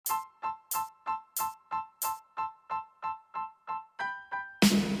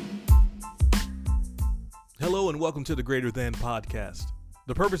and welcome to the Greater Than Podcast.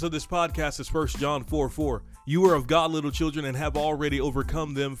 The purpose of this podcast is 1 John 4:4. You are of God, little children, and have already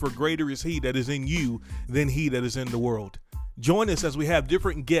overcome them, for greater is he that is in you than he that is in the world. Join us as we have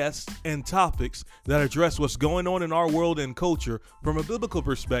different guests and topics that address what's going on in our world and culture from a biblical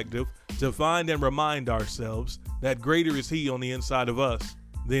perspective to find and remind ourselves that greater is he on the inside of us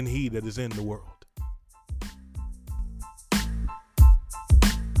than he that is in the world.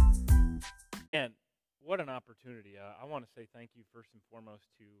 And what an opportunity. I want to say thank you first and foremost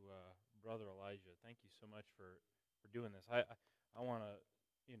to Brother Elijah. Thank you so much for doing this. I want to,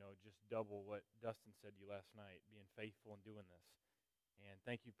 just double what Dustin said to you last night, being faithful and doing this. And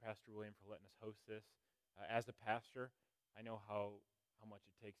thank you, Pastor William, for letting us host this. As a pastor, I know how much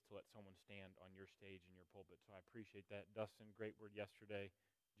it takes to let someone stand on your stage in your pulpit, so I appreciate that. Dustin, great word yesterday.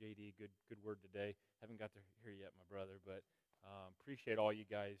 JD, good word today. Haven't got to hear yet, my brother, but appreciate all you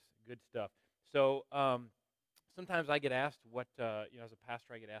guys. Good stuff. So sometimes I get asked what, as a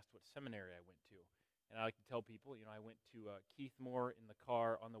pastor, I get asked what seminary I went to. And I like to tell people, I went to Keith Moore in the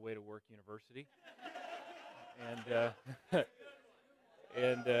car on the way to work university.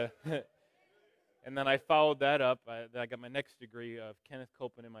 And then I followed that up. I got my next degree of Kenneth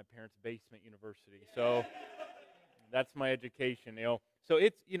Copeland in my parents' basement university. So that's my education, So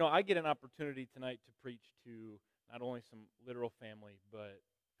it's, I get an opportunity tonight to preach to not only some literal family, but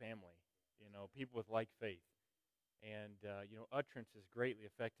family, people with like faith. And, utterance is greatly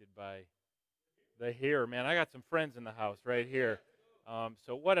affected by the hearer. Man, I got some friends in the house right here.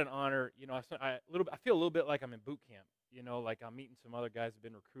 So what an honor. I feel a little bit like I'm in boot camp, like I'm meeting some other guys who've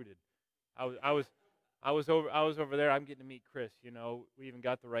been recruited. I was over there. I'm getting to meet Chris, we even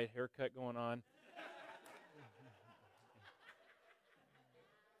got the right haircut going on.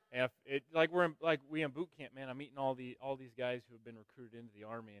 And we in boot camp, man. I'm meeting all these guys who have been recruited into the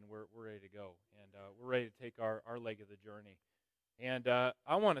Army, and we're ready to go, and we're ready to take our leg of the journey. And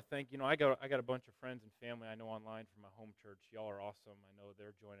I want to thank, I got a bunch of friends and family I know online from my home church. Y'all are awesome. I know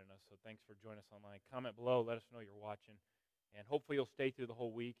they're joining us, so thanks for joining us online. Comment below, let us know you're watching, and hopefully you'll stay through the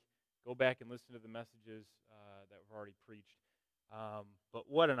whole week. Go back and listen to the messages that we've already preached. But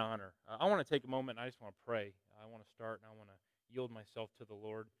what an honor. I want to take a moment, and I just want to pray. I want to start, and I want to yield myself to the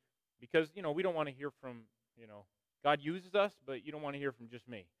Lord. Because, we don't want to hear from, God uses us, but you don't want to hear from just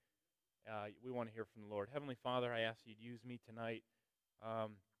me. We want to hear from the Lord. Heavenly Father, I ask you to use me tonight.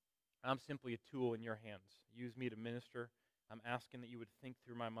 I'm simply a tool in your hands. Use me to minister. I'm asking that you would think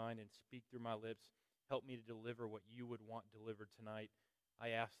through my mind and speak through my lips. Help me to deliver what you would want delivered tonight. I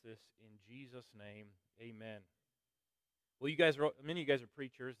ask this in Jesus' name. Amen. Well, many of you guys are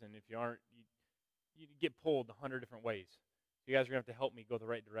preachers, and if you aren't, you get pulled 100 different ways. You guys are going to have to help me go the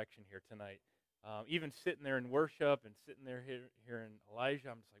right direction here tonight. Even sitting there in worship and sitting there hearing Elijah,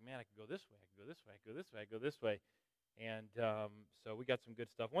 I'm just like, man, I could go this way, I could go this way, I could go this way, I could go this way. And so we got some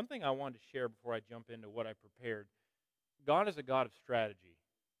good stuff. One thing I wanted to share before I jump into what I prepared, God is a God of strategy.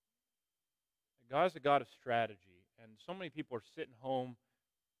 God is a God of strategy. And so many people are sitting home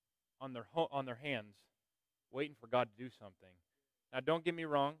on their hands waiting for God to do something. Now, don't get me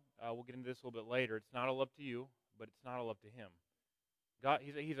wrong. We'll get into this a little bit later. It's not all up to you, but it's not all up to him. God,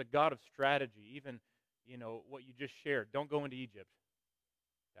 he's a God of strategy. Even, what you just shared. Don't go into Egypt.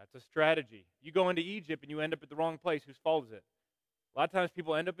 That's a strategy. You go into Egypt and you end up at the wrong place. Whose fault is it? A lot of times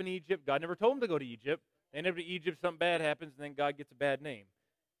people end up in Egypt. God never told them to go to Egypt. They end up in Egypt, something bad happens, and then God gets a bad name.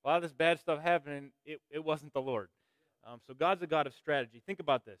 A lot of this bad stuff happening, it wasn't the Lord. So God's a God of strategy. Think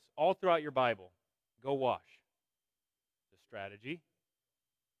about this. All throughout your Bible, go wash. It's a strategy.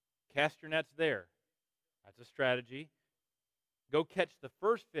 Cast your nets there. That's a strategy. Go catch the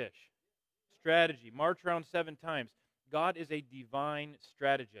first fish. Strategy. March around 7 times. God is a divine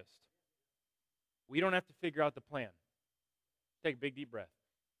strategist. We don't have to figure out the plan. Take a big deep breath.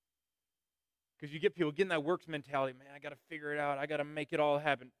 Because you get people getting that works mentality, man, I got to figure it out. I got to make it all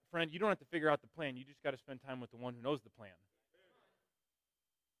happen. Friend, you don't have to figure out the plan. You just got to spend time with the one who knows the plan.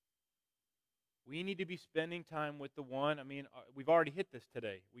 We need to be spending time with the one. We've already hit this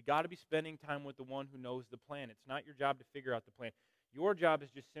today. We got to be spending time with the one who knows the plan. It's not your job to figure out the plan. Your job is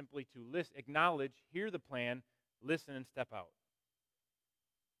just simply to listen, acknowledge, hear the plan, listen, and step out.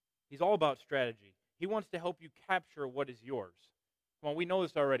 He's all about strategy. He wants to help you capture what is yours. Come on, we know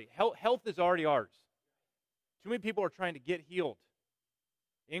this already. Health is already ours. Too many people are trying to get healed.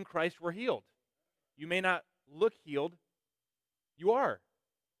 In Christ, we're healed. You may not look healed. You are.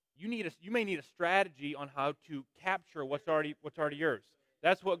 You may need a strategy on how to capture what's already yours.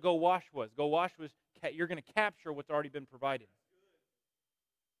 That's what Go Wash was. Go Wash was you're going to capture what's already been provided.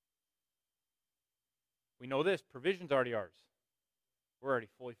 We know this. Provision's already ours. We're already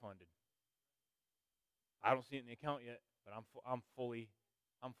fully funded. I don't see it in the account yet, but I'm fully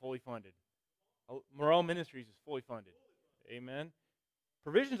funded. Morel Ministries is fully funded. Amen.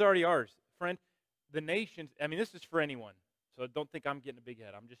 Provision's already ours, friend. The nations. I mean, this is for anyone. So don't think I'm getting a big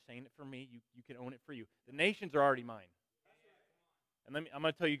head. I'm just saying it for me. You can own it for you. The nations are already mine. And I'm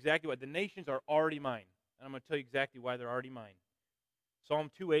going to tell you exactly why. The nations are already mine. And I'm going to tell you exactly why they're already mine.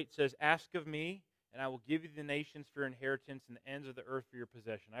 Psalm 2:8 says, "Ask of me, and I will give you the nations for your inheritance and the ends of the earth for your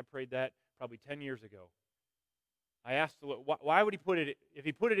possession." I prayed that probably 10 years ago. I asked the Lord, why would he put it? If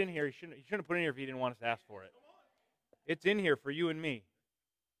he put it in here, he shouldn't have put it in here if he didn't want us to ask for it. It's in here for you and me.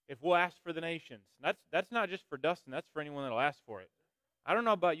 If we'll ask for the nations. That's not just for Dustin. That's for anyone that'll ask for it. I don't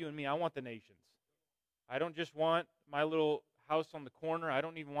know about you and me. I want the nations. I don't just want my little house on the corner. I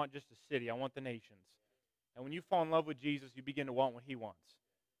don't even want just a city. I want the nations. And when you fall in love with Jesus, you begin to want what he wants.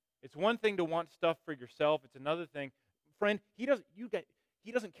 It's one thing to want stuff for yourself. It's another thing. Friend, he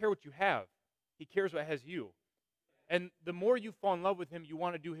doesn't care what you have. He cares what has you. And the more you fall in love with him, you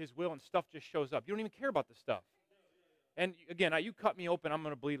want to do his will, and stuff just shows up. You don't even care about the stuff. And again, you cut me open, I'm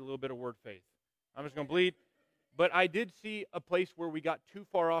going to bleed a little bit of word faith. I'm just going to bleed. But I did see a place where we got too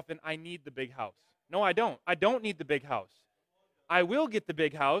far off, and I need the big house. No, I don't. I don't need the big house. I will get the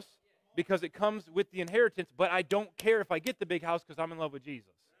big house because it comes with the inheritance, but I don't care if I get the big house because I'm in love with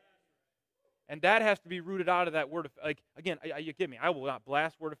Jesus. And that has to be rooted out of that word of, like, again, you get me. I will not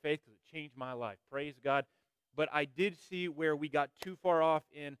blast word of faith because it changed my life. Praise God. But I did see where we got too far off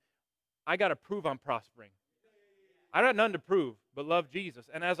in, I got to prove I'm prospering. I got none to prove, but love Jesus.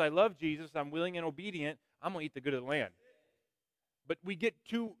 And as I love Jesus, I'm willing and obedient, I'm going to eat the good of the land. But we get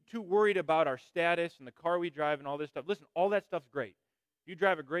too worried about our status and the car we drive and all this stuff. Listen, all that stuff's great. You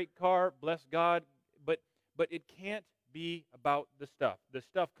drive a great car, bless God, but it can't be about the stuff. The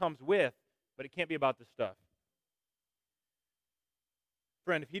stuff comes with, but it can't be about the stuff.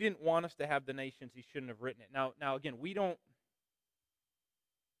 Friend, if he didn't want us to have the nations, he shouldn't have written it. Now again, we don't,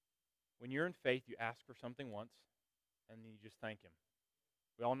 when you're in faith, you ask for something once, and then you just thank him.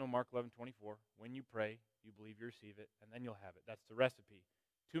 We all know Mark 11:24. When you pray, you believe you receive it, and then you'll have it. That's the recipe.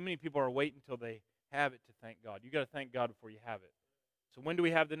 Too many people are waiting until they have it to thank God. You got to thank God before you have it. So when do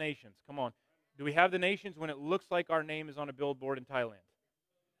we have the nations? Come on. Do we have the nations when it looks like our name is on a billboard in Thailand?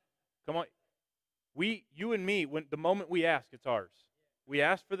 Come on. You and me, when the moment we ask, it's ours. We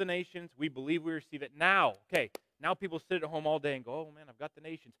ask for the nations. We believe we receive it. Now people sit at home all day and go, oh, man, I've got the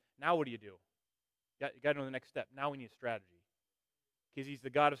nations. Now what do? You got to know the next step. Now we need a strategy. Because he's the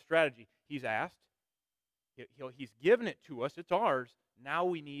God of strategy. He's asked. He's given it to us. It's ours. Now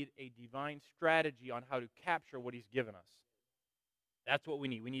we need a divine strategy on how to capture what he's given us. That's what we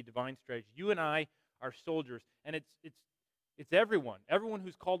need. We need divine strategy. You and I are soldiers. And it's everyone. Everyone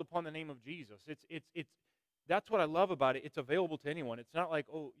who's called upon the name of Jesus. That's what I love about it. It's available to anyone. It's not like,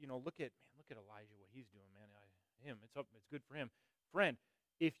 oh, look at Elijah, what he's doing, man. It's good for him. Friend,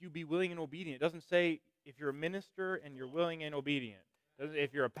 if you be willing and obedient, it doesn't say if you're a minister and you're willing and obedient.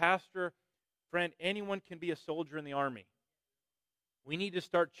 If you're a pastor, friend, anyone can be a soldier in the army. We need to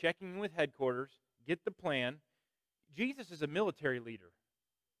start checking with headquarters, get the plan. Jesus is a military leader,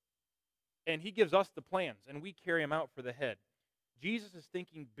 and he gives us the plans, and we carry them out for the head. Jesus is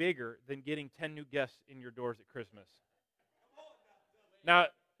thinking bigger than getting 10 new guests in your doors at Christmas. Now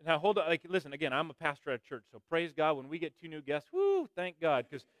hold on. Listen, again, I'm a pastor at a church, so praise God when we get 2 new guests. Woo, thank God,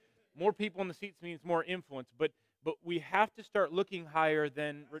 because more people in the seats means more influence. But we have to start looking higher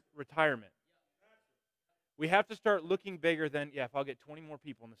than retirement. We have to start looking bigger than, if I'll get 20 more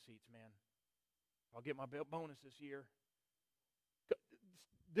people in the seats, man. I'll get my bonus this year.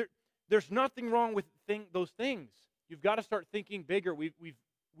 There's nothing wrong with those things. You've got to start thinking bigger. We've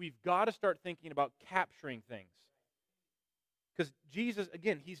got to start thinking about capturing things. Because Jesus,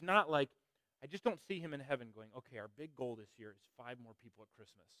 again, he's not like, I just don't see him in heaven going, okay, our big goal this year is 5 more people at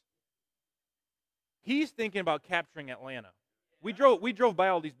Christmas. He's thinking about capturing Atlanta. We drove by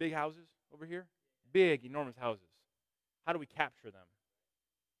all these big houses over here. Big, enormous houses. How do we capture them?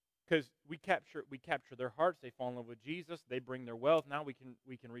 Because we capture their hearts. They fall in love with Jesus. They bring their wealth. Now we can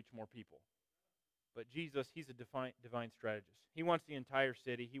reach more people. But Jesus, he's a divine strategist. He wants the entire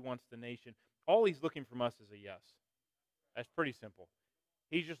city. He wants the nation. All he's looking from us is a yes. That's pretty simple.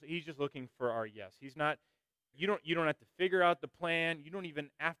 He's just looking for our yes. He's not. You don't have to figure out the plan. You don't even,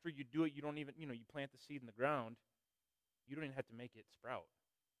 after you do it, you don't even, you plant the seed in the ground. You don't even have to make it sprout.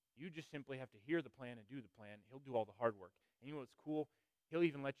 You just simply have to hear the plan and do the plan. He'll do all the hard work. And you know what's cool? He'll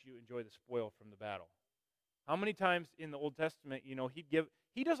even let you enjoy the spoil from the battle. How many times in the Old Testament,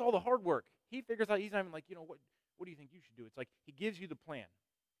 he does all the hard work. He figures out, he's not even like, what do you think you should do? It's like he gives you the plan.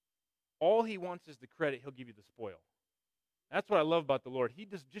 All he wants is the credit. He'll give you the spoil. That's what I love about the Lord. He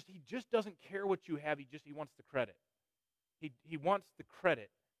just doesn't care what you have. He wants the credit. He wants the credit.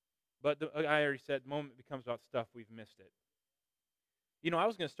 But I already said, the moment it becomes about stuff, we've missed it. I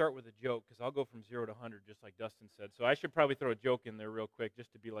was going to start with a joke because I'll go from 0 to 100 just like Dustin said. So I should probably throw a joke in there real quick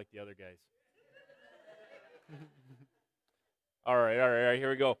just to be like the other guys. All right, here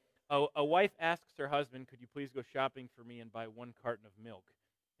we go. A wife asks her husband, could you please go shopping for me and buy 1 carton of milk?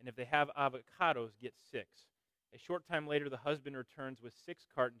 And if they have avocados, get 6. A short time later, the husband returns with 6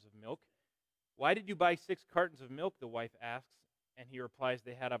 cartons of milk. Why did you buy 6 cartons of milk, the wife asks, and he replies,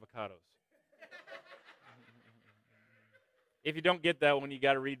 they had avocados. If you don't get that one, you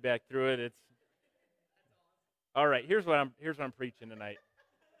got to read back through it. It's all right. Here's what I'm preaching tonight.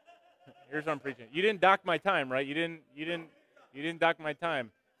 Here's what I'm preaching. You didn't dock my time, right? You didn't dock my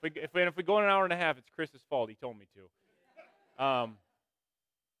time. If we go in an hour and a half, it's Chris's fault. He told me to.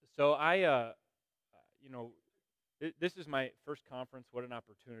 So this is my first conference. What an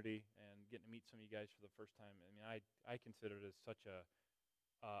opportunity, and getting to meet some of you guys for the first time. I mean, I consider it as such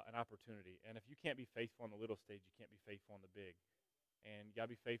an opportunity. And if you can't be faithful on the little stage, you can't be faithful on the big. And you got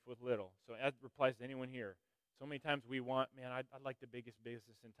to be faithful with little. So that applies to anyone here. So many times we want, man, I'd like the biggest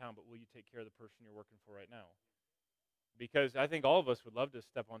business in town, but will you take care of the person you're working for right now? Because I think all of us would love to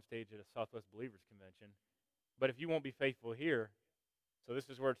step on stage at a Southwest Believers Convention. But if you won't be faithful here, so this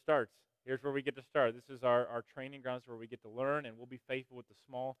is where it starts. Here's where we get to start. This is our training grounds where we get to learn, and we'll be faithful with the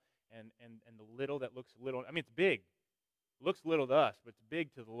small and the little that looks little. I mean, it's big. It looks little to us, but it's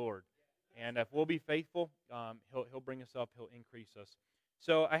big to the Lord. And if we'll be faithful, He'll bring us up. He'll increase us.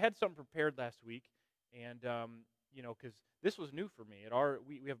 So I had something prepared last week, and because this was new for me.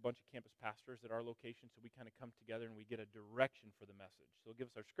 We have a bunch of campus pastors at our location, so we kind of come together and we get a direction for the message. So it'll give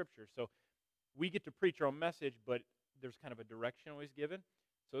us our scripture. So we get to preach our own message, but there's kind of a direction always given.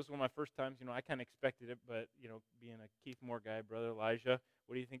 So this is one of my first times. I kind of expected it, but being a Keith Moore guy, Brother Elijah,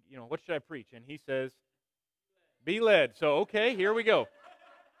 what do you think? What should I preach? And he says, be led. So okay, here we go.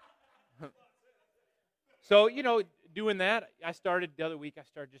 So doing that, I started the other week.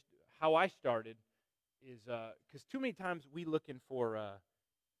 Just how I started is because too many times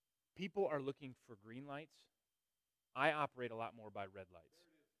people are looking for green lights. I operate a lot more by red lights,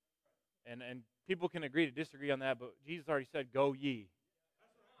 and people can agree to disagree on that. But Jesus already said, "Go ye."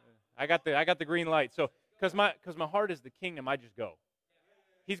 I got the green light. So because my heart is the kingdom, I just go.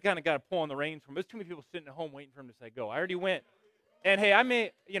 He's kind of got to pull on the reins from. There's too many people sitting at home waiting for him to say go. I already went, and hey, I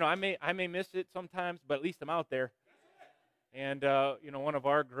may miss it sometimes, but at least I'm out there. And one of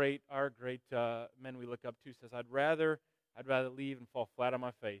our great men we look up to says, I'd rather leave and fall flat on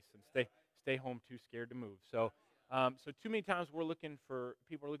my face and stay home too scared to move. So too many times people are looking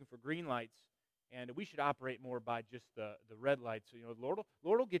for green lights, and we should operate more by just the red lights. So Lord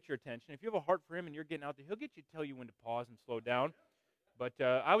will get your attention. If you have a heart for Him and you're getting out there, He'll tell you when to pause and slow down. But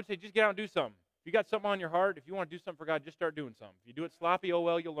I would say just get out and do something. If you got something on your heart, if you want to do something for God, just start doing something. If you do it sloppy, oh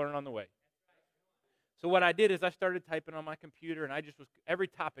well, you'll learn on the way. So what I did is I started typing on my computer, and every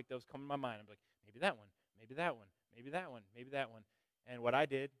topic that was coming to my mind, I'm like, maybe that one, maybe that one, maybe that one, maybe that one. And what I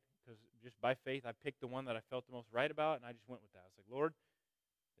did, because just by faith, I picked the one that I felt the most right about, and I just went with that. I was like, Lord,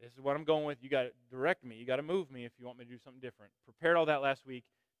 this is what I'm going with. You got to direct me. You got to move me if you want me to do something different. Prepared all that last week,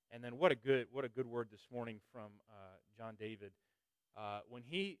 and then what a good word this morning from John David. When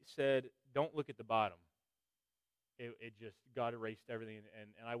he said, don't look at the bottom, it just, God erased everything,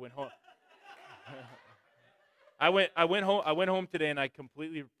 and I went home. I went home today, and I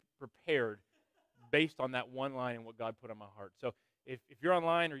completely prepared based on that one line and what God put on my heart. So if you're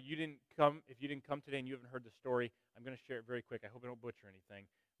online or if you didn't come today and you haven't heard the story, I'm going to share it very quick. I hope I don't butcher anything.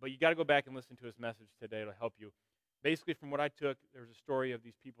 But you got to go back and listen to his message today. It'll help you. Basically, from what I took, there was a story of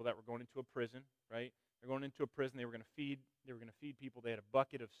these people that were going into a prison, right? They're going into a prison. They were going to feed people. They had a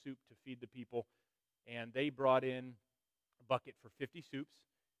bucket of soup to feed the people, and they brought in a bucket for 50 soups,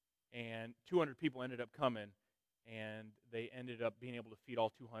 and 200 people ended up coming, and they ended up being able to feed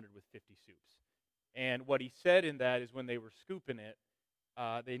all 200 with 50 soups. And what he said in that is when they were scooping it,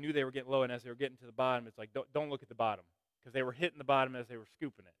 they knew they were getting low, and as they were getting to the bottom, it's like, don't look at the bottom, because they were hitting the bottom as they were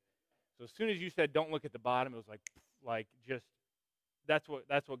scooping it. So as soon as you said don't look at the bottom, it was like just that's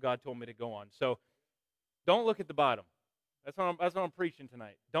what God told me to go on. So don't look at the bottom. That's what I'm preaching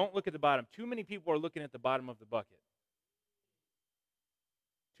tonight. Don't look at the bottom. Too many people are looking at the bottom of the bucket.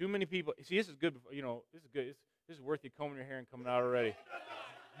 Too many people. See, this is good. This is good. This is worth you combing your hair and coming out already.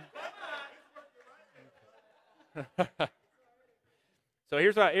 So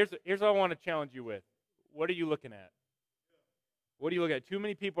here's what I want to challenge you with. What are you looking at? What are you looking at? Too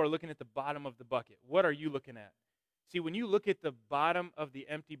many people are looking at the bottom of the bucket. What are you looking at? See, when you look at the bottom of the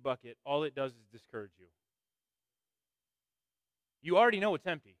empty bucket, all it does is discourage you. You already know it's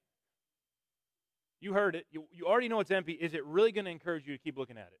empty. You heard it. You already know it's empty. Is it really going to encourage you to keep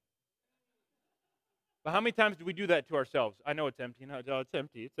looking at it? But how many times do we do that to ourselves? I know it's empty. No, it's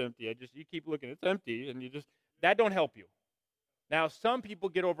empty. It's empty. You keep looking. It's empty, and that don't help you. Now, some people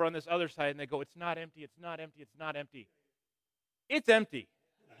get over on this other side and they go, "It's not empty. It's not empty. It's not empty." It's empty.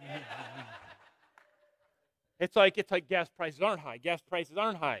 It's like gas prices aren't high. Gas prices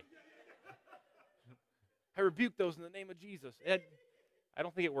aren't high. I rebuke those in the name of Jesus. I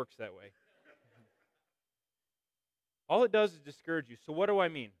don't think it works that way. All it does is discourage you. So what do I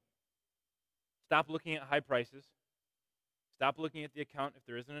mean? Stop looking at high prices. Stop looking at the account if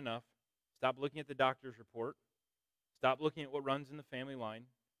there isn't enough. Stop looking at the doctor's report. Stop looking at what runs in the family line.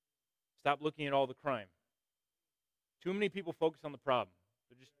 Stop looking at all the crime. Too many people focus on the problem.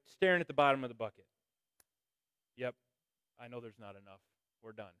 They're just staring at the bottom of the bucket. Yep, I know there's not enough.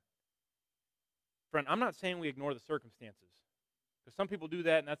 We're done. Friend, I'm not saying we ignore the circumstances. Because some people do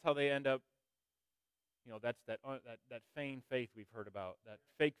that, and that's how they end up, that's that feigned faith we've heard about, that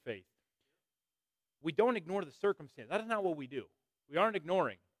fake faith. We don't ignore the circumstance. That is not what we do. We aren't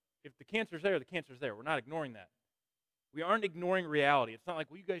ignoring. If the cancer's there, the cancer's there. We're not ignoring that. We aren't ignoring reality. It's not like,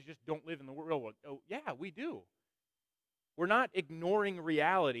 well, you guys just don't live in the real world. Oh, yeah, we do. We're not ignoring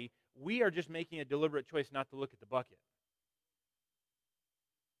reality. We are just making a deliberate choice not to look at the bucket.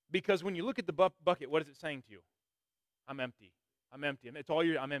 Because when you look at the bucket, what is it saying to you? I'm empty. I'm empty. It's all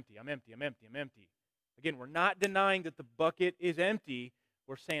I'm empty. I'm empty. I'm empty. I'm empty. Again, we're not denying that the bucket is empty.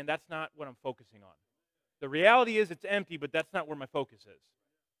 We're saying that's not what I'm focusing on. The reality is it's empty, but that's not where my focus is.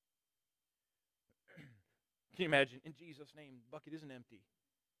 Can you imagine? In Jesus' name, the bucket isn't empty.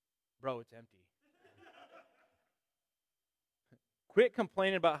 Bro, it's empty. Quit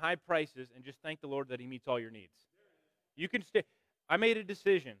complaining about high prices and just thank the Lord that He meets all your needs. You can stay. I made a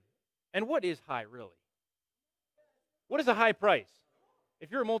decision. And what is high, really? What is a high price? If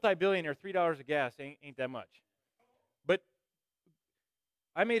you're a multi-billionaire, $3 a gas ain't that much. But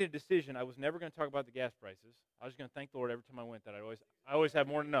I made a decision. I was never going to talk about the gas prices. I was going to thank the Lord every time I went that I always have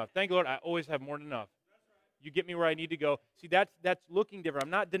more than enough. Thank the Lord, I always have more than enough. You get me where I need to go. See, that's looking different.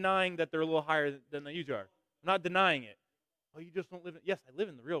 I'm not denying that they're a little higher than they usually are. I'm not denying it. Oh, you just don't live in. Yes, I live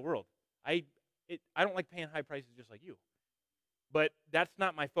in the real world. I don't like paying high prices just like you. But that's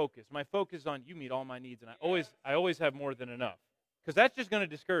not my focus. My focus is on you meet all my needs, and I always have more than enough. Because that's just going to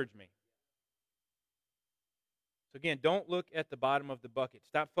discourage me. So again, don't look at the bottom of the bucket.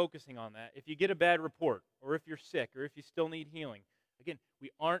 Stop focusing on that. If you get a bad report, or if you're sick, or if you still need healing, again,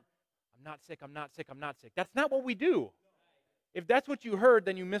 I'm not sick, I'm not sick, I'm not sick. That's not what we do. If that's what you heard,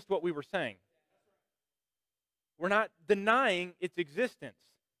 then you missed what we were saying. We're not denying its existence.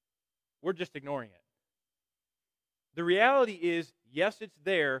 We're just ignoring it. The reality is, yes, it's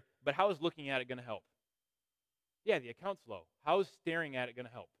there, but how is looking at it going to help? Yeah, the account's low. How is staring at it going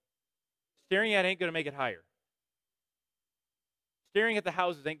to help? Staring at it ain't going to make it higher. Staring at the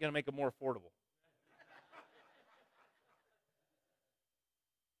houses ain't going to make it more affordable.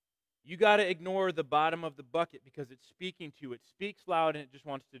 You got to ignore the bottom of the bucket because it's speaking to you. It speaks loud and it just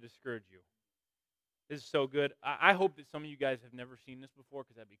wants to discourage you. This is so good. I hope that some of you guys have never seen this before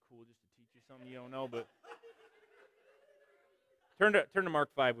because that'd be cool just to teach you something you don't know. But turn to Mark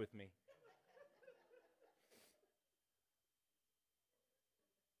 5 with me.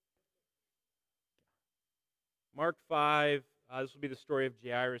 Mark 5, this will be the story of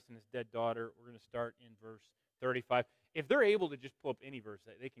Jairus and his dead daughter. We're going to start in verse 35. If they're able to just pull up any verse,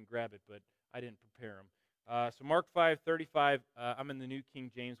 they can grab it, but I didn't prepare them. So Mark 5:35, I'm in the New King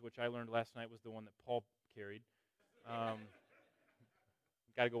James, which I learned last night was the one that Paul carried. Got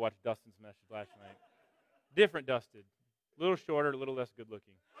to go watch Dustin's message last night. Different Dustin. A little shorter, a little less good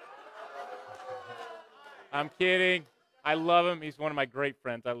looking. I'm kidding. I love him. He's one of my great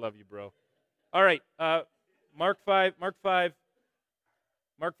friends. I love you, bro. All right. Mark 5:35.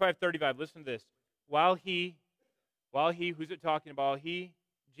 Listen to this. While he, who's it talking about?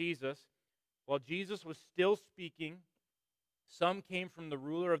 Jesus, while Jesus was still speaking, some came from the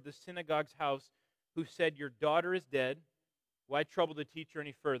ruler of the synagogue's house who said, "Your daughter is dead. Why trouble the teacher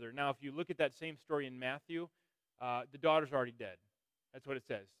any further?" Now, if you look at that same story in Matthew, the daughter's already dead. That's what it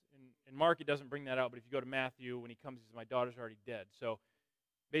says. In Mark, it doesn't bring that out, but if you go to Matthew, when he comes, he says, "My daughter's already dead." So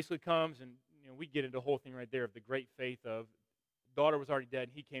basically comes, and we get into the whole thing right there of the great faith of daughter was already dead.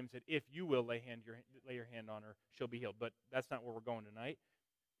 He came and said, "If you will lay your hand on her, she'll be healed." But that's not where we're going tonight.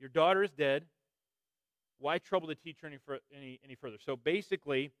 Your daughter is dead. Why trouble the teacher any further? So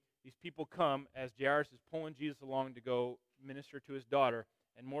basically, these people come as Jairus is pulling Jesus along to go minister to his daughter,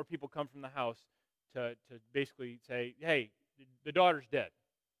 and more people come from the house to basically say, "Hey, the daughter's dead."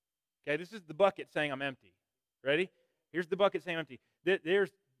 Okay, this is the bucket saying I'm empty. Ready? Here's the bucket, same empty. This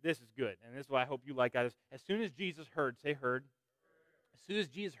is good, and this is what I hope you like. Guys. As soon as Jesus heard, say heard. As soon as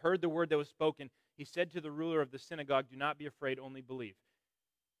Jesus heard the word that was spoken, he said to the ruler of the synagogue, do not be afraid, only believe.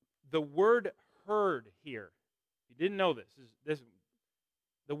 The word heard here, you didn't know this.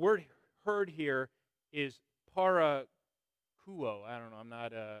 The word heard here is parakuo. I don't know. I'm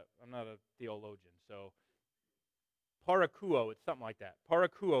not a theologian, so parakuo. It's something like that.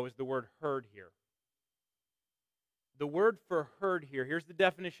 Parakuo is the word heard here. The word for heard here, here's the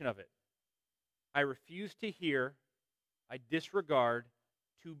definition of it. I refuse to hear, I disregard,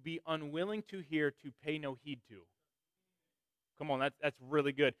 to be unwilling to hear, to pay no heed to. Come on, that's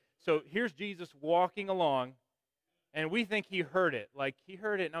really good. So here's Jesus walking along, and we think he heard it. Like, he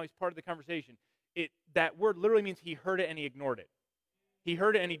heard it, now he's part of the conversation. That word literally means he heard it and he ignored it. He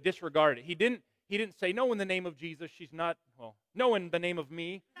heard it and he disregarded it. He didn't say, no, in the name of Jesus, she's not, well, no, in the name of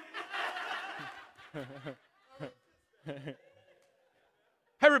me.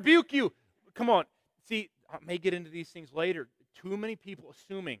 I rebuke you. Come on. See, I may get into these things later. Too many people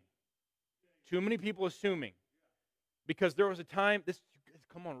assuming. Because there was a time,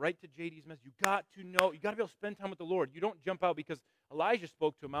 come on, right to JD's message. You got to know, you got to be able to spend time with the Lord. You don't jump out because Elijah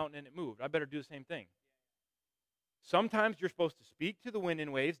spoke to a mountain and it moved. I better do the same thing. Sometimes you're supposed to speak to the wind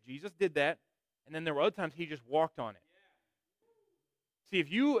and waves. Jesus did that. And then there were other times he just walked on it. See, if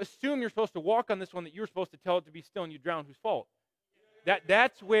you assume you're supposed to walk on this one, that you're supposed to tell it to be still and you drown, whose fault?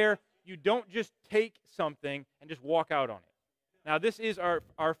 That's where you don't just take something and just walk out on it. Now, this is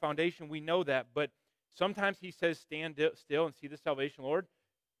our foundation. We know that. But sometimes he says, stand still and see the salvation, Lord.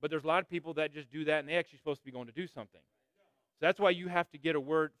 But there's a lot of people that just do that, and they're actually supposed to be going to do something. So that's why you have to get a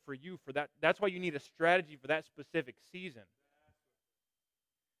word for you for that. That's why you need a strategy for that specific season.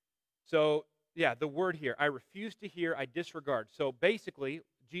 So, yeah, the word here, I refuse to hear, I disregard. So basically,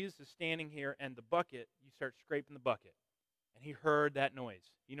 Jesus is standing here, and the bucket, you start scraping the bucket. And he heard that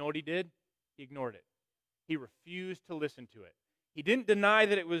noise. You know what he did? He ignored it. He refused to listen to it. He didn't deny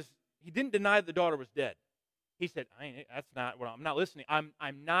that the daughter was dead. He said, that's not what I'm not listening. I'm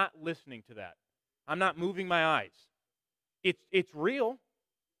not listening to that. I'm not moving my eyes. It's real.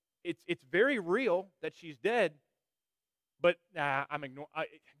 It's very real that she's dead. But I'm ignoring.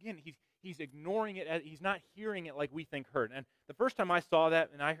 Again, he's ignoring it. He's not hearing it like we think heard. And the first time I saw that,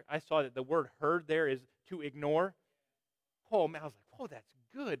 and I saw that the word heard there is to ignore. Oh man, I was like, oh, that's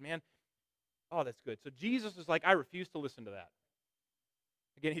good, man. Oh, that's good. So Jesus is like, I refuse to listen to that.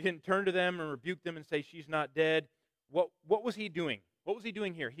 Again, he didn't turn to them and rebuke them and say she's not dead. What was he doing? What was he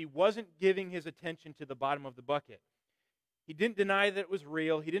doing here? He wasn't giving his attention to the bottom of the bucket. He didn't deny that it was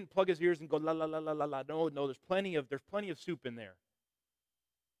real. He didn't plug his ears and go la la la la la la. No, there's plenty of soup in there.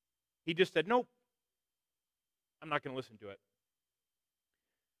 He just said, nope, I'm not going to listen to it.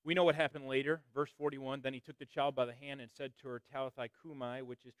 We know what happened later. Verse 41, then he took the child by the hand and said to her, Talitha cumi,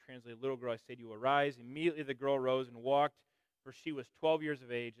 which is translated, little girl, I say to you, arise. Immediately the girl rose and walked, for she was 12 years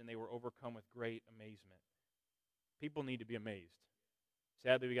of age, and they were overcome with great amazement. People need to be amazed.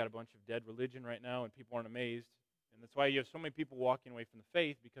 Sadly, we got a bunch of dead religion right now, and people aren't amazed. And that's why you have so many people walking away from the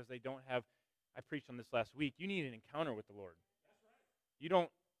faith, because they don't have, I preached on this last week, you need an encounter with the Lord.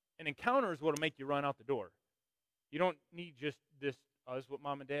 An encounter is what will make you run out the door. You don't need just this, oh, this is what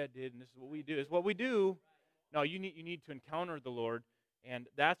mom and dad did, and this is what we do. This is what we do. No, you need to encounter the Lord, and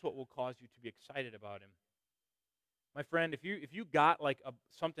that's what will cause you to be excited about him. My friend, if you got like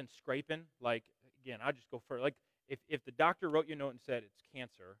something scraping, like, again, I'll just go further. Like, if the doctor wrote you a note and said it's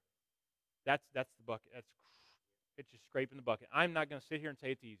cancer, that's the bucket. It's just scraping the bucket. I'm not going to sit here and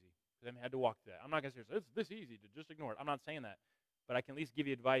say it's easy, because I had to walk through that. I'm not going to say it's this easy to just ignore it. I'm not saying that. But I can at least give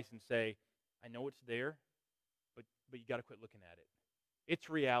you advice and say, I know it's there, but you got to quit looking at it. It's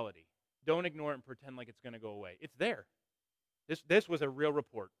reality. Don't ignore it and pretend like it's going to go away. It's there. This was a real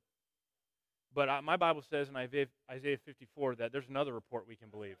report. But my Bible says in Isaiah 54 that there's another report we can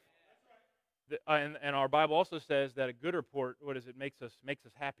believe. And our Bible also says that a good report, what is it, makes us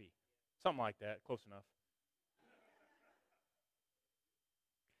happy. Something like that, close enough.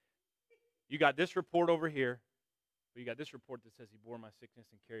 You got this report over here, but you got this report that says he bore my sickness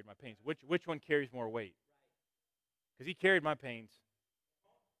and carried my pains. Which one carries more weight? Because he carried my pains.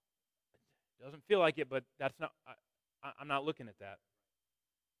 It doesn't feel like it, but that's not. I'm not looking at that.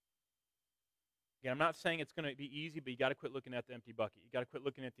 Again, I'm not saying it's going to be easy, but you got to quit looking at the empty bucket. You got to quit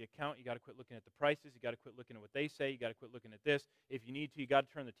looking at the account. You got to quit looking at the prices. You got to quit looking at what they say. You got to quit looking at this. If you need to, you got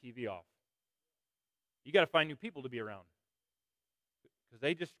to turn the TV off. You got to find new people to be around, because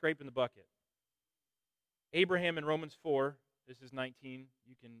they just scrape in the bucket. Abraham in Romans 4, this is 19.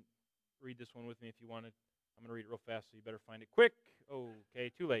 You can read this one with me if you wanted. I'm going to read it real fast, so you better find it quick.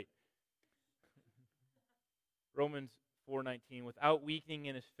 Okay, too late. Romans 4:19, without weakening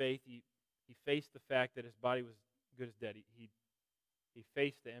in his faith, he faced the fact that his body was good as dead. He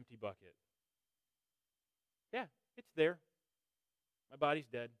faced the empty bucket. Yeah, it's there. My body's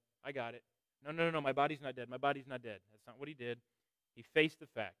dead. I got it. No, my body's not dead. My body's not dead. That's not what he did. He faced the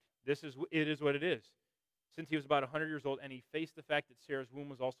fact. It is what it is. Since he was about 100 years old, and he faced the fact that Sarah's womb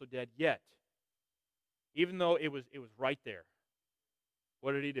was also dead, yet, even though it was right there,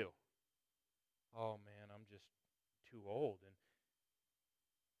 what did he do? Oh man, I'm just too old. And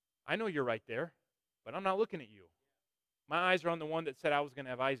I know you're right there, but I'm not looking at you. My eyes are on the one that said I was going to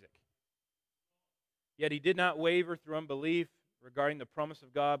have Isaac. Yet he did not waver through unbelief regarding the promise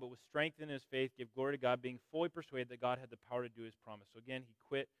of God, but was strengthened in his faith, gave glory to God, being fully persuaded that God had the power to do his promise. So again, he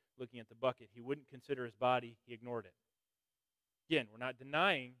quit looking at the bucket. He wouldn't consider his body. He ignored it. Again, we're not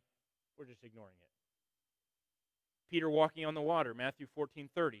denying, we're just ignoring it. Peter walking on the water, Matthew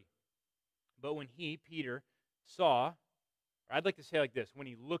 14:30. But when he, Peter, saw, or I'd like to say like this, when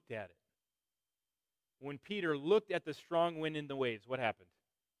he looked at it. When Peter looked at the strong wind in the waves, what happened?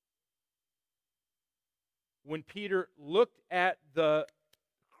 When Peter looked at the,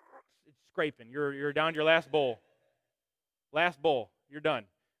 it's scraping, you're down to your last bowl. Last bowl, you're done.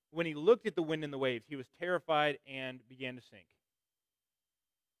 When he looked at the wind and the waves, he was terrified and began to sink.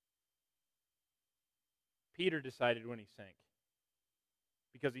 Peter decided when he sank,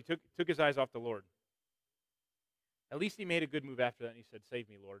 because he took his eyes off the Lord. At least he made a good move after that, and he said, "Save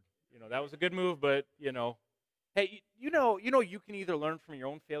me, Lord." That was a good move, but, hey, you can either learn from your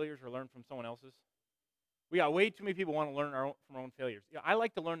own failures or learn from someone else's. We got way too many people want to learn from our own failures. I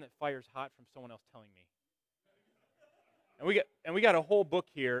like to learn that fire's hot from someone else telling me. And we got a whole book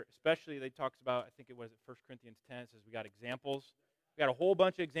here, especially that talks about, I think it was at 1 Corinthians 10, it says we got examples. We got a whole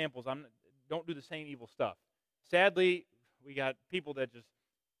bunch of examples. Don't do the same evil stuff. Sadly, we got people that just,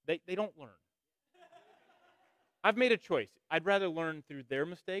 they don't learn. I've made a choice. I'd rather learn through their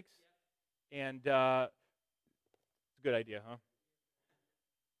mistakes, and it's a good idea, huh?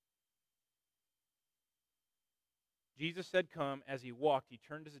 Jesus said, "Come." As he walked, he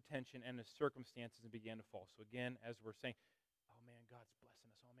turned his attention and his circumstances and began to fall. So again, as we're saying, oh man, God's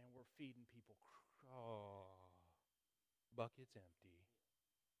blessing us. Oh man, we're feeding people. Oh, bucket's empty.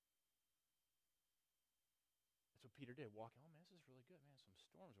 That's what Peter did. Walking, oh man, this is really good. Man, some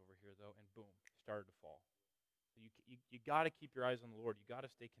storms over here though, and boom, started to fall. So you got to keep your eyes on the Lord. You got to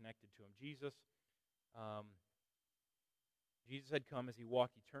stay connected to him. Jesus had come. As he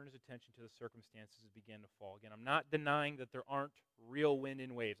walked, he turned his attention to the circumstances and began to fall. Again, I'm not denying that there aren't real wind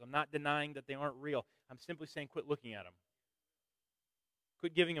and waves. I'm not denying that they aren't real. I'm simply saying quit looking at them.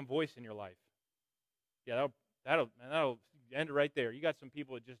 Quit giving them voice in your life. Yeah, that'll end it right there. You got some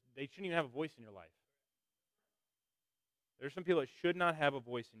people that they shouldn't even have a voice in your life. There's some people that should not have a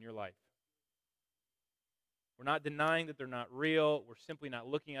voice in your life. We're not denying that they're not real. We're simply not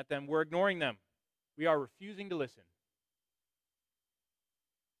looking at them. We're ignoring them. We are refusing to listen.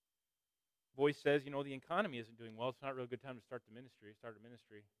 Voice says, the economy isn't doing well. It's not a real good time to start a ministry.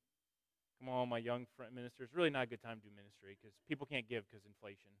 Come on, my young ministers. It's really not a good time to do ministry because people can't give because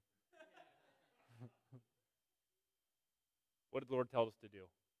inflation. What did the Lord tell us to do?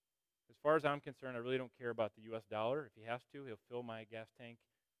 As far as I'm concerned, I really don't care about the U.S. dollar. If he has to, he'll fill my gas tank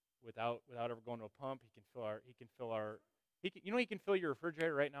without ever going to a pump. He can fill your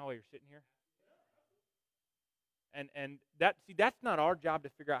refrigerator right now while you're sitting here. And that's not our job to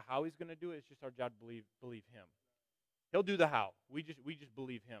figure out how he's going to do it. It's just our job to believe him. He'll do the how. We just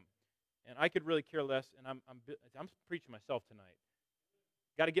believe him. And I could really care less. And I'm preaching myself tonight.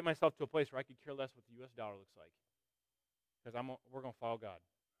 Got to get myself to a place where I could care less what the U.S. dollar looks like, because we're going to follow God.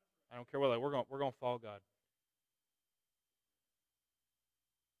 I don't care what we're going to follow God.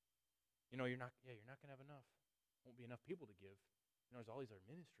 You're not going to have enough. Won't be enough people to give. There's all these other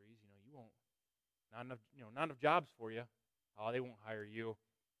ministries. You won't. Not enough jobs for you. Oh, they won't hire you.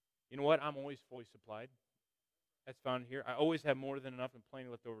 You know what? I'm always fully supplied. That's found here. I always have more than enough and plenty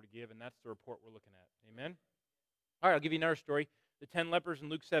left over to give, and that's the report we're looking at. Amen? All right, I'll give you another story. The 10 lepers in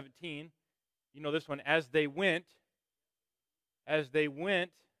Luke 17. You know this one. As they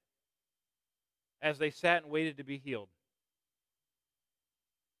sat and waited to be healed.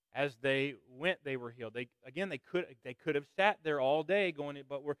 As they went, they were healed. They could have sat there all day going,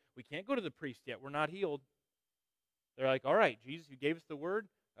 but we can't go to the priest yet. We're not healed. They're like, all right, Jesus, you gave us the word.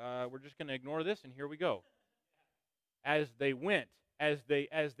 We're just going to ignore this, and here we go. As they went, as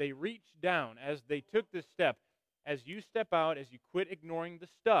they reached down, as they took this step, as you step out, as you quit ignoring the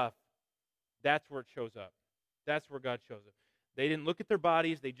stuff, that's where it shows up. That's where God shows up. They didn't look at their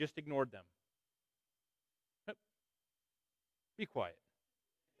bodies. They just ignored them. Be quiet.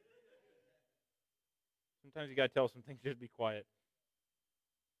 Sometimes you got to tell some things just be quiet.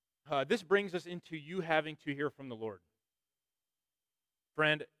 This brings us into you having to hear from the Lord.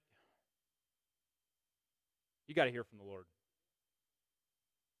 Friend, you got to hear from the Lord.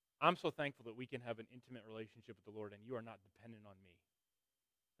 I'm so thankful that we can have an intimate relationship with the Lord, and you are not dependent on me.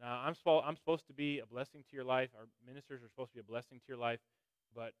 Now, I'm supposed to be a blessing to your life. Our ministers are supposed to be a blessing to your life,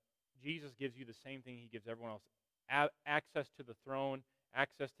 but Jesus gives you the same thing he gives everyone else. Access to the throne,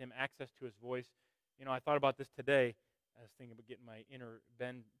 access to him, access to his voice. You know, I thought about this today. I was thinking about getting my inner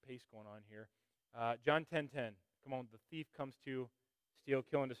Ben Pace going on here. John 10:10. Come on, the thief comes to steal,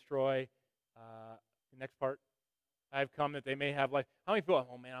 kill, and destroy. The next part. I have come that they may have life. How many people,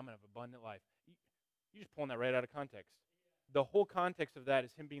 oh man, I'm going to have abundant life? You're just pulling that right out of context. The whole context of that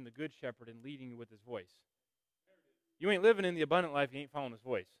is him being the good shepherd and leading you with his voice. You ain't living in the abundant life, you ain't following his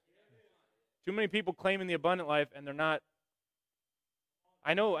voice. Too many people claiming the abundant life, and they're not.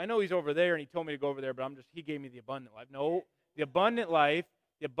 I know he's over there, and he told me to go over there, but he gave me the abundant life. No, the abundant life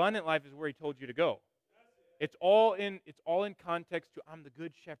is where he told you to go. It's all in context to I'm the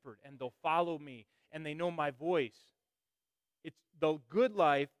good shepherd, and they'll follow me, and they know my voice. It's the good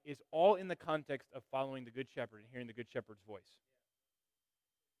life is all in the context of following the good shepherd and hearing the good shepherd's voice.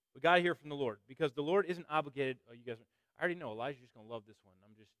 We got to hear from the Lord, because the Lord isn't obligated. Oh, you guys, I already know Elijah's just going to love this one.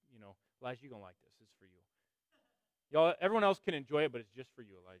 Elijah, you're going to like this. It's for you. Y'all, everyone else can enjoy it, but it's just for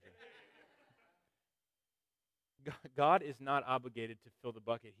you, Elijah. God is not obligated to fill the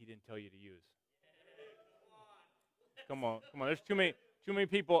bucket he didn't tell you to use. Come on. There's too many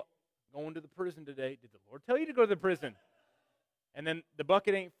people going to the prison today. Did the Lord tell you to go to the prison? And then the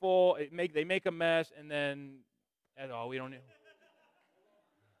bucket ain't full. They make a mess, and then we don't know.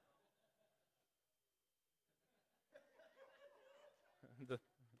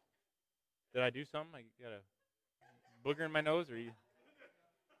 Did I do something? I got a booger in my nose, or you?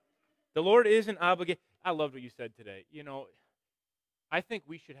 The Lord isn't obligated. I loved what you said today. You know, I think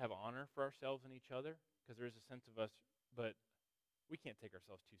we should have honor for ourselves and each other, because there is a sense of us, but we can't take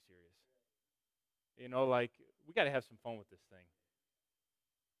ourselves too serious. You know, like, we got to have some fun with this thing.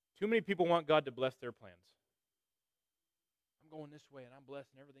 Too many people want God to bless their plans. I'm going this way, and I'm blessed,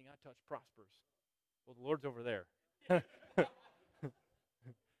 and everything I touch prospers. Well, the Lord's over there.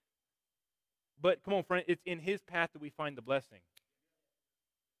 But come on, friend, it's in his path that we find the blessing.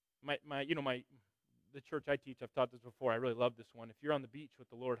 The church I teach, I've taught this before. I really love this one. If you're on the beach with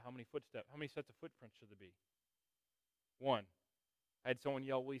the Lord, how many sets of footprints should there be? One. I had someone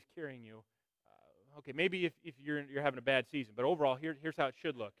yell, well, he's carrying you. Okay, maybe if you're having a bad season, but overall, here's how it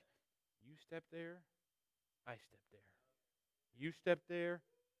should look. You step there, I step there. You step there,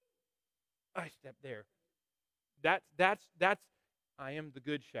 I step there. That's I am the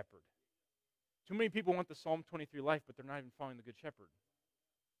good shepherd. Too many people want the Psalm 23 life, but they're not even following the good shepherd.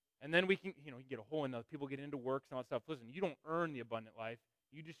 And then we can, you get a hole in those. People get into works and all that stuff. Listen, you don't earn the abundant life.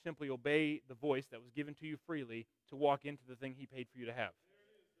 You just simply obey the voice that was given to you freely to walk into the thing he paid for you to have.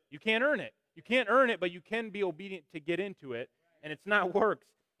 You can't earn it. You can't earn it, but you can be obedient to get into it. And it's not works.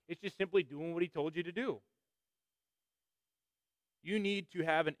 It's just simply doing what he told you to do. You need to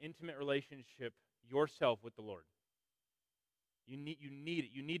have an intimate relationship yourself with the Lord. You need it.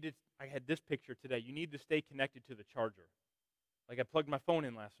 You need to. I had this picture today. You need to stay connected to the charger. Like I plugged my phone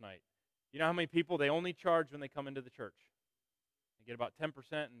in last night. You know how many people, they only charge when they come into the church? They get about 10%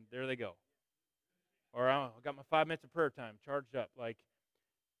 and there they go. Or I got my 5 minutes of prayer time charged up. Like,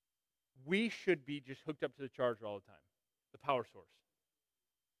 we should be just hooked up to the charger all the time, the power source.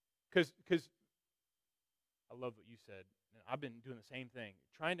 Because I love what you said. I've been doing the same thing,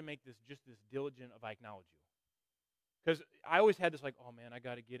 trying to make this just this diligent of I acknowledge you. Because I always had this like, oh man, I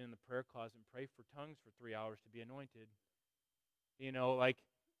got to get in the prayer closet and pray for tongues for 3 hours to be anointed. Like,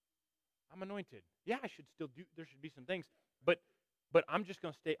 I'm anointed. Yeah, I should still do, there should be some things. But I'm just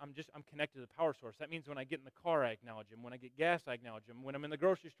going to stay, I'm connected to the power source. That means when I get in the car, I acknowledge him. When I get gas, I acknowledge him. When I'm in the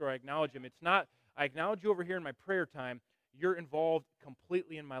grocery store, I acknowledge him. It's not, I acknowledge you over here in my prayer time. You're involved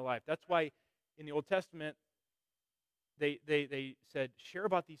completely in my life. That's why in the Old Testament, they said, share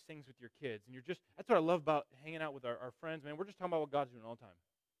about these things with your kids. And that's what I love about hanging out with our friends, man. We're just talking about what God's doing all the time.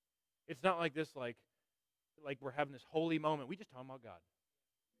 It's not like this, like we're having this holy moment. We just talking about God.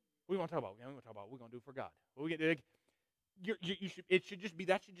 What do we want to talk about? We want to talk about what we're going to do for God. What we get, like, that should just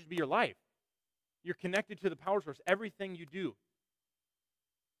be your life. You're connected to the power source. Everything you do.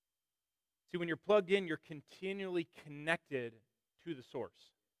 See, when you're plugged in, you're continually connected to the source.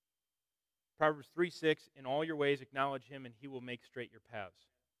 Proverbs 3:6, in all your ways acknowledge him and he will make straight your paths.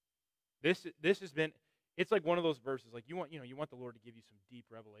 This has been, it's like one of those verses, like you want the Lord to give you some deep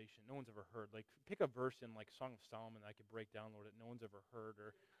revelation no one's ever heard. Like pick a verse in like Song of Solomon that I could break down, Lord, that no one's ever heard.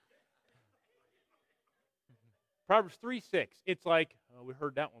 Proverbs 3:6. It's like, oh, we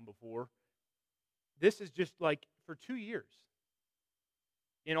heard that one before. This is just like for 2 years.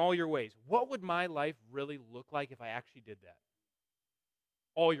 In all your ways. What would my life really look like if I actually did that?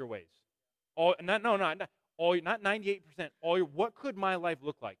 All your ways. Not 98%. What could my life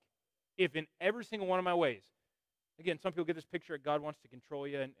look like if in every single one of my ways? Again, some people get this picture that God wants to control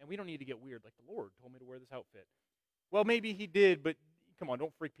you, and we don't need to get weird. Like the Lord told me to wear this outfit. Well, maybe He did, but come on,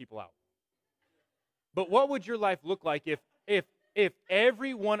 don't freak people out. But what would your life look like if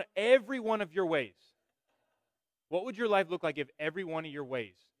every one of your ways? What would your life look like if every one of your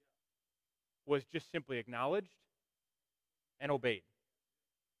ways was just simply acknowledged and obeyed?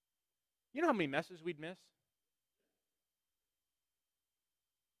 You know how many messes we'd miss?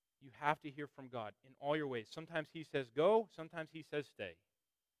 You have to hear from God in all your ways. Sometimes He says go, sometimes He says stay.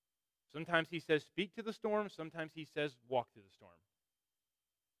 Sometimes He says speak to the storm, sometimes He says walk through the storm.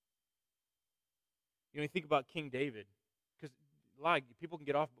 You think about King David, because a lot of people can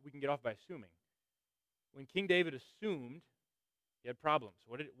get off, but we can get off by assuming. When King David assumed, he had problems.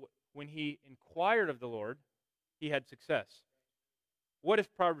 When he inquired of the Lord, he had success. What is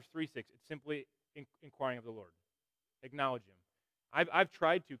Proverbs 3:6? It's simply inquiring of the Lord. Acknowledge Him. I've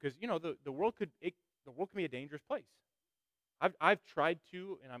tried to, because the world can be a dangerous place. I've tried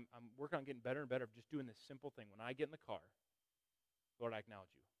to, and I'm working on getting better and better of just doing this simple thing. When I get in the car, Lord, I acknowledge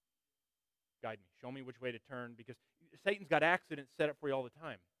You. Guide me. Show me which way to turn, because Satan's got accidents set up for you all the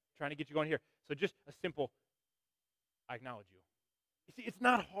time, trying to get you going here. So just a simple, I acknowledge You. You see, it's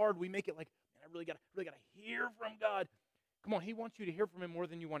not hard. We make it like, man, I really got to hear from God. Come on, He wants you to hear from Him more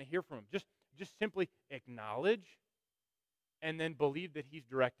than you want to hear from Him. Just simply acknowledge and then believe that He's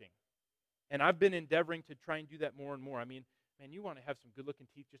directing. And I've been endeavoring to try and do that more and more. I mean, man, you want to have some good-looking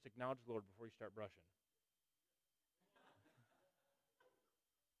teeth, just acknowledge the Lord before you start brushing.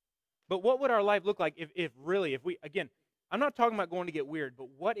 But what would our life look like if we, again, I'm not talking about going to get weird, but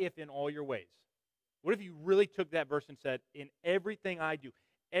what if in all your ways? What if you really took that verse and said, in everything I do,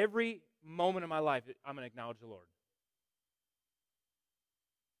 every moment of my life, I'm going to acknowledge the Lord?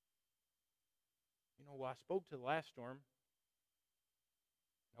 I spoke to the last storm.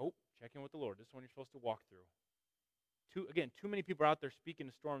 Nope, check in with the Lord. This is one you're supposed to walk through. Too many people are out there speaking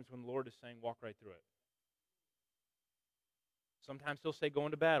to storms when the Lord is saying, walk right through it. Sometimes He'll say, go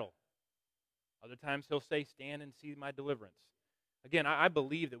into battle. Other times He'll say, stand and see my deliverance. Again, I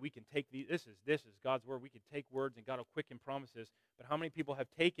believe that we can take these. This is God's word. We can take words, and God will quicken promises. But how many people have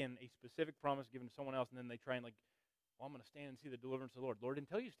taken a specific promise given to someone else, and then they try and I'm going to stand and see the deliverance of the Lord. Lord didn't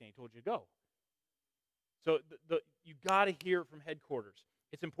tell you to stand. He told you to go. So you got to hear it from headquarters.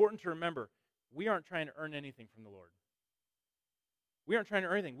 It's important to remember, we aren't trying to earn anything from the Lord. We aren't trying to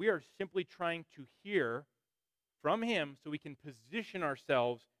earn anything. We are simply trying to hear from Him so we can position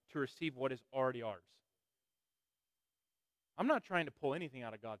ourselves to receive what is already ours. I'm not trying to pull anything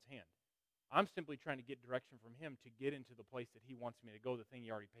out of God's hand. I'm simply trying to get direction from Him to get into the place that He wants me to go, the thing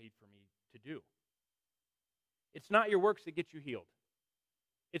He already paid for me to do. It's not your works that get you healed.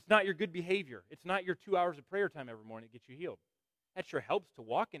 It's not your good behavior. It's not your 2 hours of prayer time every morning that gets you healed. That sure helps to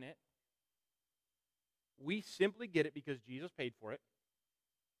walk in it. We simply get it because Jesus paid for it.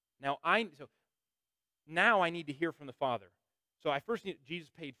 Now I need to hear from the Father. So I first need, Jesus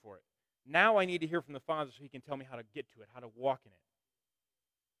paid for it. Now I need to hear from the Father so He can tell me how to get to it, how to walk in it.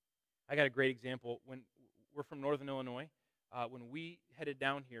 I got a great example. When we're from Northern Illinois, when we headed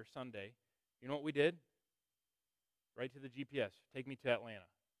down here Sunday, you know what we did? Right to the GPS. Take me to Atlanta.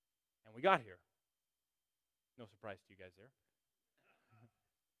 And we got here. No surprise to you guys there.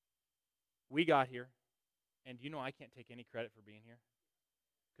 We got here. And do you know I can't take any credit for being here?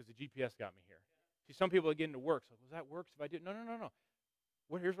 Because the GPS got me here. See, some people get into work. So, was that works if I did? No.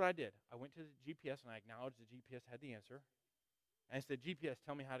 Well, here's what I did. I went to the GPS and I acknowledged the GPS had the answer. And I said, GPS,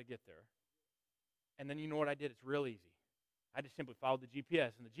 tell me how to get there. And then you know what I did? It's real easy. I just simply followed the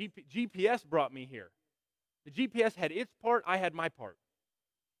GPS. And the GPS brought me here. The GPS had its part. I had my part.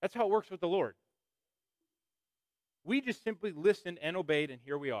 That's how it works with the Lord. We just simply listened and obeyed, and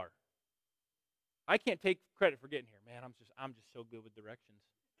here we are. I can't take credit for getting here. Man, I'm just so good with directions.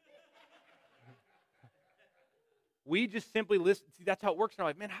 We just simply listen. See, that's how it works in our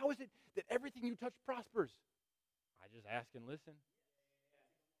life. Man, how is it that everything you touch prospers? I just ask and listen.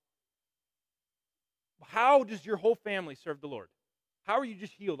 How does your whole family serve the Lord? How are you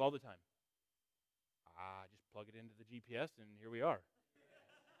just healed all the time? Just plug it into the GPS, and here we are.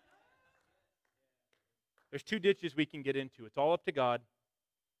 There's two ditches we can get into. It's all up to God.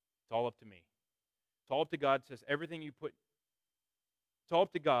 It's all up to me. It's all up to God. It says everything you put. It's all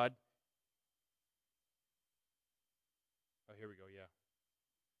up to God. Oh, here we go, yeah.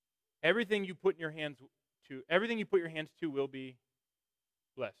 Everything you put in your hands everything you put your hands to will be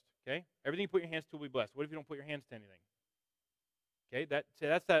blessed. Okay? Everything you put your hands to will be blessed. What if you don't put your hands to anything? Okay,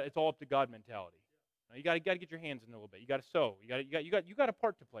 that's that. It's all up to God mentality. Now, you got to get your hands in a little bit. You got to sow. You got a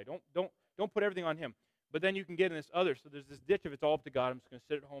part to play. Don't put everything on Him. But then you can get in this other. So there's this ditch of it's all up to God. I'm just going to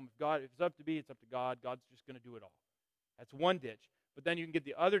sit at home. If it's up to me, it's up to God. God's just going to do it all. That's one ditch. But then you can get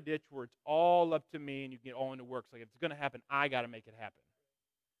the other ditch where it's all up to me, and you can get all into works. Like if it's going to happen, I got to make it happen.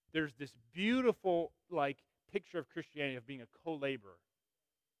 There's this beautiful picture of Christianity of being a co-laborer.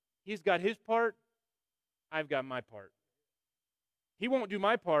 He's got his part. I've got my part. He won't do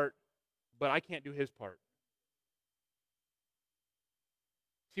my part, but I can't do his part.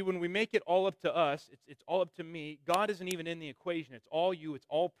 See, when we make it all up to us, it's all up to me, God isn't even in the equation. It's all you, it's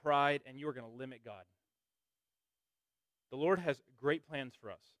all pride, and you're going to limit God. The Lord has great plans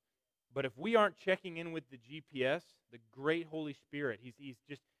for us. But if we aren't checking in with the GPS, the great Holy Spirit,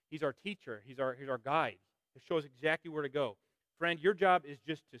 He's our teacher, He's our guide. He shows exactly where to go. Friend, your job is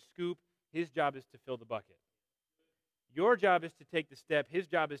just to scoop. His job is to fill the bucket. Your job is to take the step. His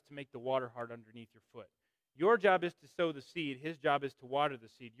job is to make the water hard underneath your foot. Your job is to sow the seed. His job is to water the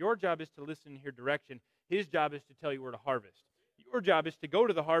seed. Your job is to listen and hear direction. His job is to tell you where to harvest. Your job is to go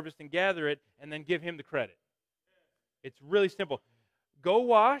to the harvest and gather it and then give Him the credit. It's really simple. Go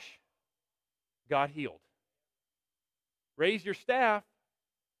wash, God healed. Raise your staff,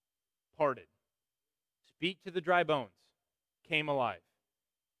 parted. Speak to the dry bones, came alive.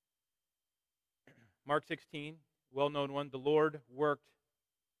 Mark 16, well-known one, the Lord worked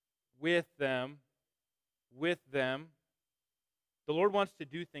with them. The Lord wants to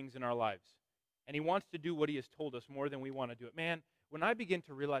do things in our lives, and He wants to do what He has told us more than we want to do it. Man, when I begin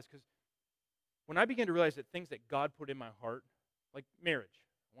to realize that things that God put in my heart, like marriage,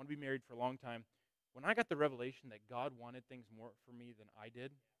 I want to be married for a long time. When I got the revelation that God wanted things more for me than I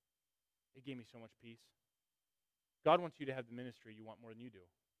did, it gave me so much peace. God wants you to have the ministry you want more than you do.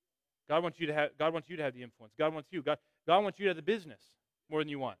 God wants you to have the influence. God wants you. God wants you to have the business more than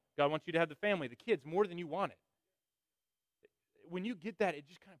you want. God wants you to have the family, the kids, more than you want it. When you get that, it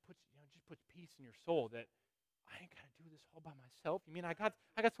just kind of puts peace in your soul that I ain't got to do this all by myself. You mean I got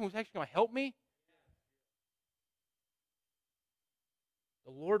someone who's actually going to help me?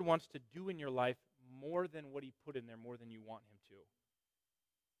 The Lord wants to do in your life more than what He put in there, more than you want Him to.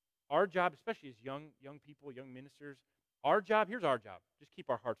 Our job, especially as young people, young ministers, here's our job. Just keep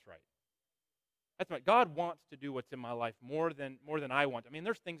our hearts right. That's right. God wants to do what's in my life more than I want. I mean,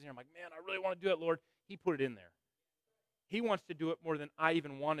 there's things in here I'm like, man, I really want to do it, Lord. He put it in there. He wants to do it more than I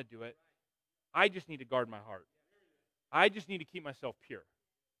even want to do it. I just need to guard my heart. I just need to keep myself pure.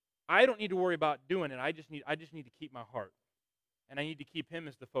 I don't need to worry about doing it. I just need to keep my heart. And I need to keep Him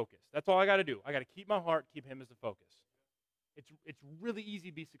as the focus. That's all I got to do. I got to keep my heart, keep Him as the focus. It's really easy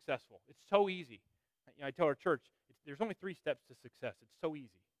to be successful. It's so easy. I tell our church, there's only 3 steps to success. It's so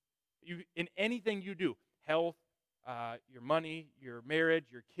easy. In anything you do, health, your money, your marriage,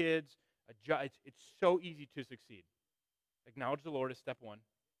 your kids, a job, it's so easy to succeed. Acknowledge the Lord is step 1.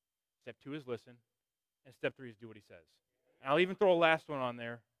 Step 2 is listen. And step 3 is do what He says. And I'll even throw a last one on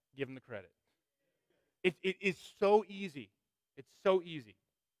there. Give Him the credit. It is so easy. It's so easy.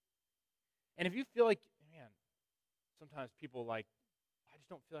 And if you feel like, man, sometimes people I just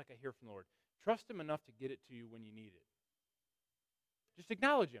don't feel like I hear from the Lord. Trust Him enough to get it to you when you need it. Just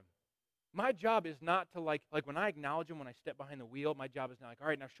acknowledge Him. My job is not to like when I acknowledge Him, when I step behind the wheel, my job is not all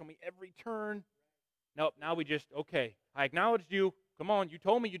right, now show me every turn. Nope, now we just, okay, I acknowledged you. Come on, you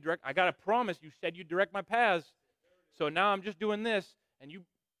told me you direct. I got a promise. You said you'd direct my paths. So now I'm just doing this, and you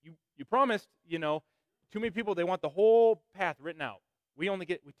promised, too many people, they want the whole path written out. We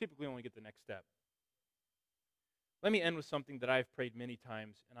typically only get the next step. Let me end with something that I've prayed many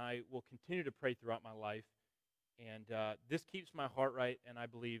times, and I will continue to pray throughout my life. And this keeps my heart right, and I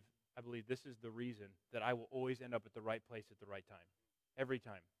believe this is the reason that I will always end up at the right place at the right time, every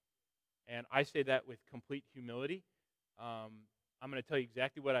time. And I say that with complete humility. I'm going to tell you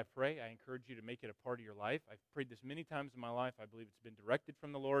exactly what I pray. I encourage you to make it a part of your life. I've prayed this many times in my life. I believe it's been directed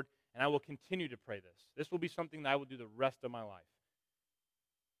from the Lord, and I will continue to pray this. This will be something that I will do the rest of my life.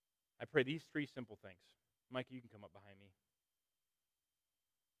 I pray these 3 simple things. Mikey, you can come up behind me.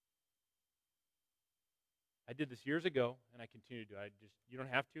 I did this years ago, and I continue to do it. You don't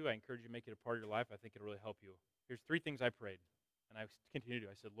have to. I encourage you to make it a part of your life. I think it'll really help you. Here's 3 things I prayed, and I continue to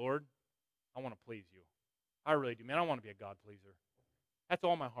do. I said, Lord, I want to please you. I really do, man. I don't want to be a God pleaser. That's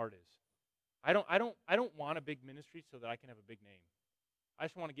all my heart is. I don't want a big ministry so that I can have a big name. I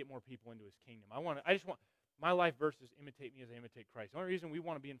just want to get more people into His kingdom. My life verse is imitate me as I imitate Christ. The only reason we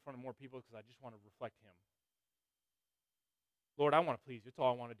want to be in front of more people is because I just want to reflect Him. Lord, I want to please you. That's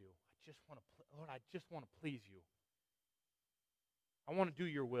all I want to do. just want to please you. I want to do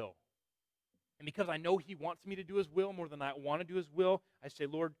your will. And because I know he wants me to do his will more than I want to do his will, I say,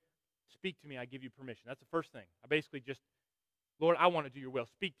 Lord, speak to me. I give you permission. That's the first thing. I basically just, Lord, I want to do your will.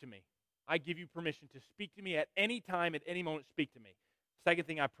 Speak to me. I give you permission to speak to me at any time, at any moment. Speak to me. Second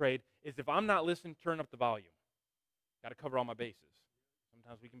thing I prayed is if I'm not listening, turn up the volume. Got to cover all my bases.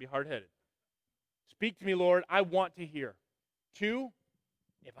 Sometimes we can be hard-headed. Speak to me, Lord. I want to hear. 2,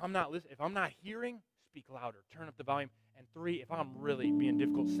 if I'm not hearing, speak louder. Turn up the volume. And 3, if I'm really being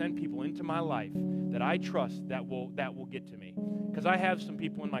difficult, send people into my life that I trust that will get to me. Because I have some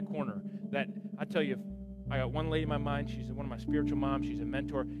people in my corner that, I tell you, I got one lady in my mind. She's one of my spiritual moms. She's a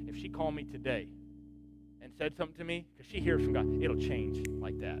mentor. If she called me today and said something to me, because she hears from God, it'll change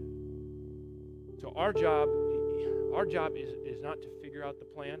like that. So our job is not to figure out the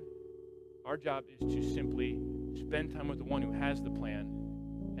plan. Our job is to simply spend time with the one who has the plan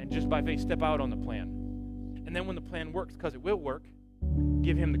and just by faith step out on the plan. And then when the plan works, because it will work,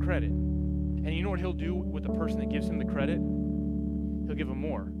 give him the credit. And you know what he'll do with the person that gives him the credit? He'll give him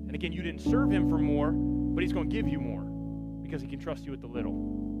more. And again, you didn't serve him for more, but he's going to give you more because he can trust you with the little.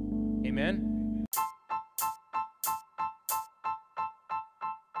 Amen?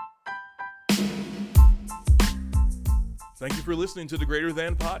 Thank you for listening to the Greater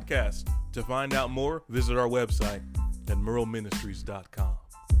Than Podcast. To find out more, visit our website at merleministries.com.